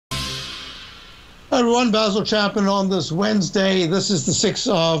Everyone, Basil Chapman on this Wednesday. This is the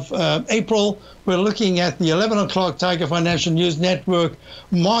 6th of April. We're looking at the 11 o'clock Tiger Financial News Network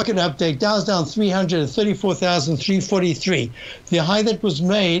market update. Dow's down 334,343. The high that was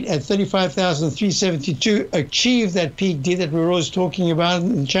made at 35,372 achieved that peak D that we're always talking about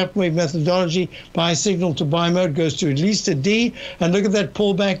in Chapman wave methodology. Buy signal to buy mode goes to at least a D. And look at that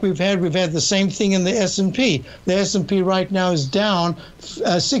pullback we've had. We've had the same thing in the S&P. The S&P right now is down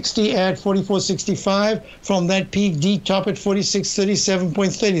 60 at 44.65 from that peak D top at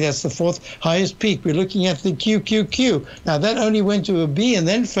 46.37.30. That's the fourth highest peak. We're looking at the QQQ. Now that only went to a B and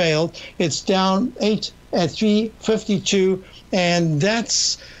then failed. It's down 8 at 352, and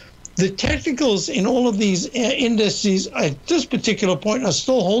that's the technicals in all of these indices at this particular point are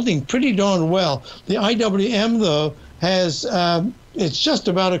still holding pretty darn well. The IWM though has it's just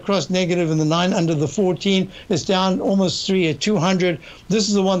about across negative in the 9 under the 14. It's down almost 3 at 200. This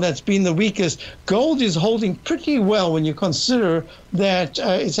is the one that's been the weakest. Gold is holding pretty well when you consider that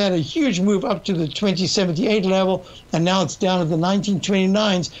it's had a huge move up to the 2078 level, and now it's down at the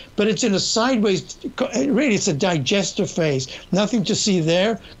 1929s, but it's in a sideways, really it's a digester phase. Nothing to see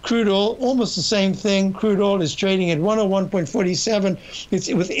there. Crude oil, almost the same thing. Crude oil is trading at 101.47.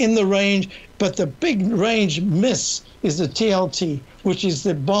 It's within the range, but the big range miss is the TLT, which is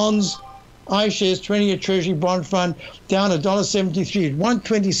the bonds, iShares 20-year Treasury bond fund, down $1.73 at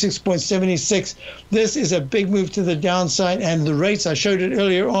 126.76. This is a big move to the downside, and the rates, I showed it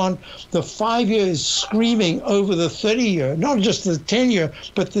earlier on, the 5-year is screaming over the 30-year, not just the 10-year,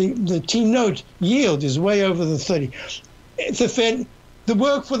 but the T-note yield is way over the 30. The Fed, the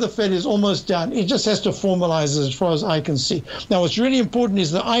work for the Fed is almost done. It just has to formalize as far as I can see. Now, what's really important is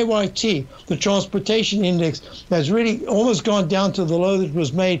the IYT, the transportation index, has really almost gone down to the low that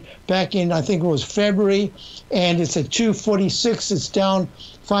was made back in, I think it was February, and it's at 246. It's down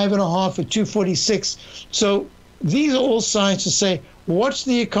 5.5 at 246. So these are all signs to say, watch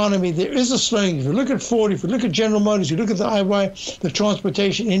the economy. There is a slowing. If you look at Ford, if you look at General Motors, you look at the IY, the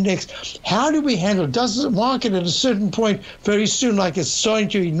transportation index, how do we handle it? Does the market at a certain point very soon, like it's starting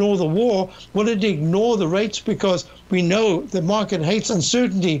to ignore the war, will it ignore the rates? Because we know the market hates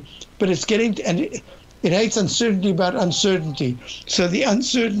uncertainty, but it's getting to, and it hates uncertainty about uncertainty. So the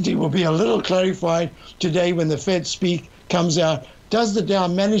uncertainty will be a little clarified today when the Fed comes out. Does the Dow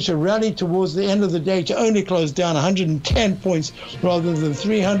manage to rally towards the end of the day to only close down 110 points rather than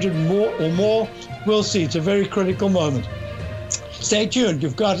 300 more? We'll see. It's a very critical moment. Stay tuned.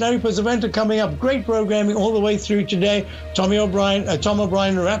 You've got Larry Pesavento coming up. Great programming all the way through today. Tom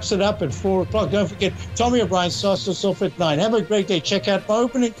O'Brien wraps it up at 4 o'clock. Don't forget, Tommy O'Brien starts us off at 9. Have a great day. Check out my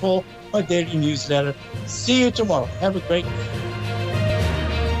opening call, my daily newsletter. See you tomorrow. Have a great day.